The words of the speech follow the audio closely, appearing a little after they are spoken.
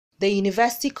The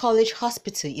University College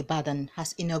Hospital Ibadan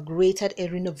has inaugurated a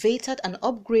renovated and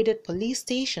upgraded police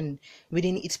station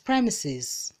within its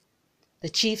premises. The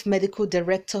Chief Medical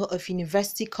Director of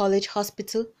University College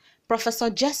Hospital, Professor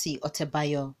Jesse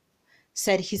Otebayo,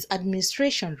 said his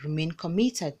administration remained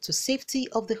committed to safety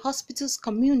of the hospital's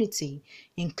community,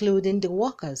 including the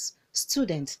workers,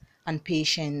 students, and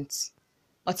patients.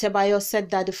 Otebayo said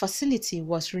that the facility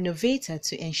was renovated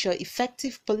to ensure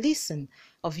effective policing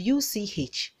of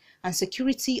UCH and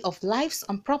security of lives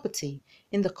and property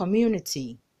in the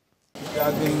community. There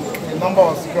have been a number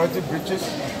of security breaches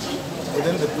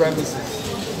within the premises,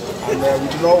 and we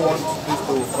do not want this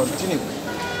to continue.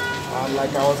 Like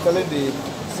I was telling the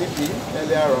CP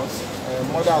earlier on,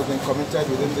 murder has been committed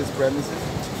within this premises.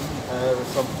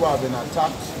 Some people have been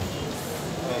attacked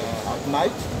at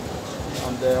night,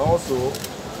 and also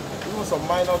even some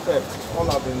minor thefts, all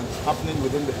have been happening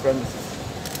within the premises.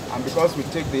 And because we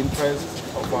take the interest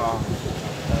of our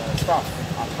staff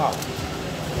at heart,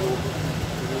 we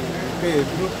pay a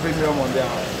good premium on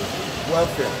their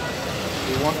welfare.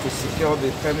 We want to secure the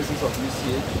premises of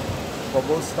UCH for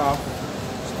both staff,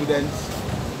 students,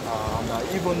 and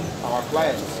even our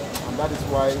clients. And that is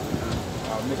why we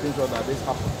are making sure that this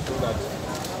happens, so that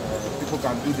people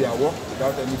can do their work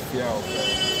without any fear of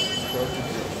security.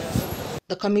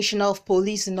 The Commissioner of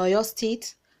Police in Oyo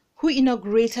State, who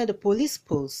inaugurated the police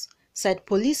post, said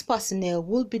police personnel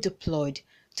will be deployed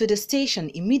to the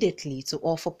station immediately to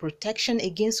offer protection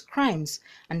against crimes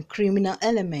and criminal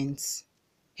elements.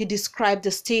 He described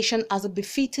the station as a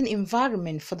befitting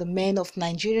environment for the men of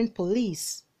Nigerian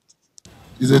police.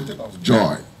 It's a thing of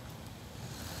joy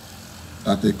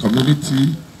that a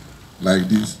community like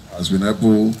this has been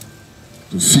able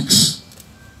to fix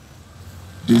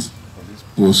this police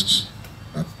post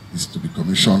that is to be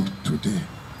commissioned today.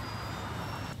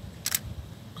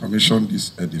 Commission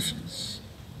this edifice,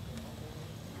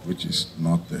 which is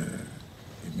not a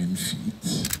mean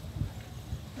feat,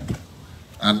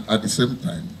 and at the same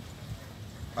time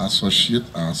associate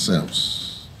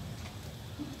ourselves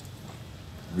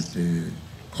with the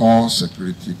core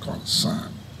security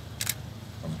concern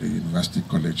of the University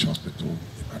College Hospital,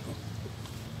 Ibadan.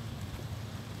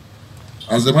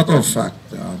 As a matter of fact,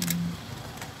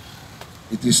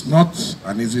 it is not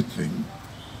an easy thing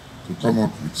to come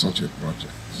up with such a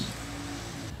project.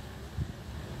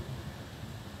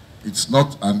 It's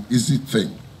not an easy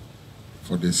thing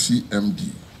for the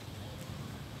CMD,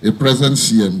 a present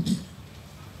CMD,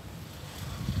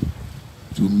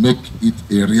 to make it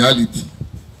a reality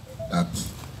that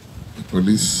the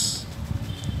police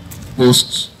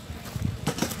post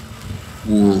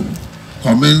will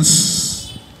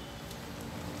commence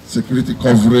security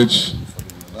coverage for the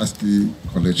University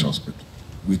College Hospital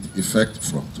with effect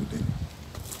from today.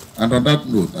 And on that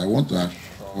note, I want to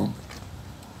assure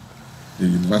the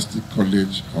University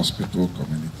College Hospital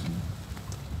community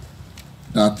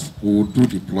that we will do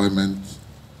deployment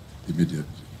immediately.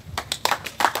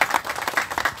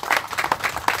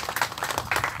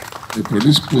 The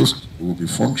police post will be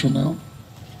functional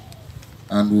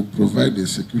and will provide a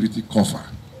security cover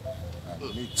for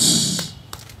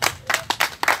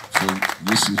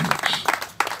UCH.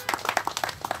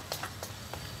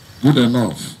 Good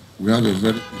enough, we have a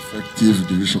very effective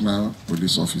divisional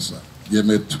police officer,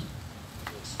 Yemetu,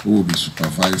 who will be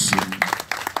supervising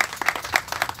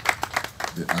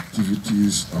the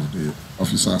activities of the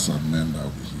officers and men that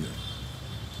will be here.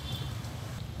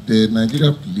 The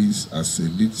Nigeria Police, as a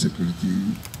lead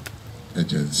security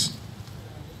agency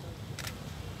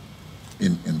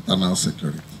in internal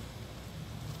security,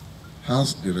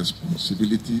 has the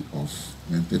responsibility of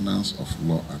maintenance of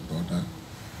law and order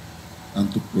and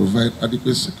to provide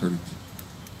adequate security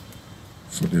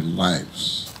for the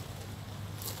lives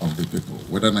of the people,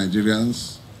 whether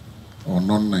Nigerians or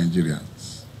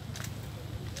non-Nigerians.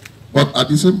 But at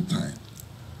the same time,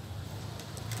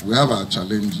 we have our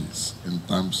challenges in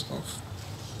terms of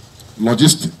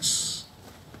logistics.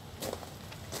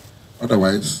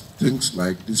 Otherwise, things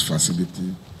like this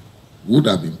facility would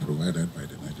have been provided by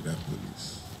the Nigerian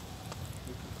police.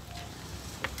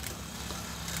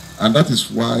 And that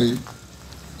is why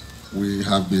we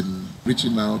have been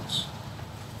reaching out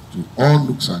to all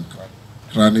nooks and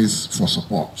crannies for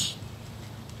support,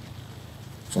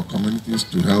 for communities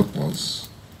to help us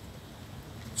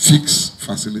fix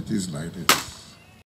facilities like this.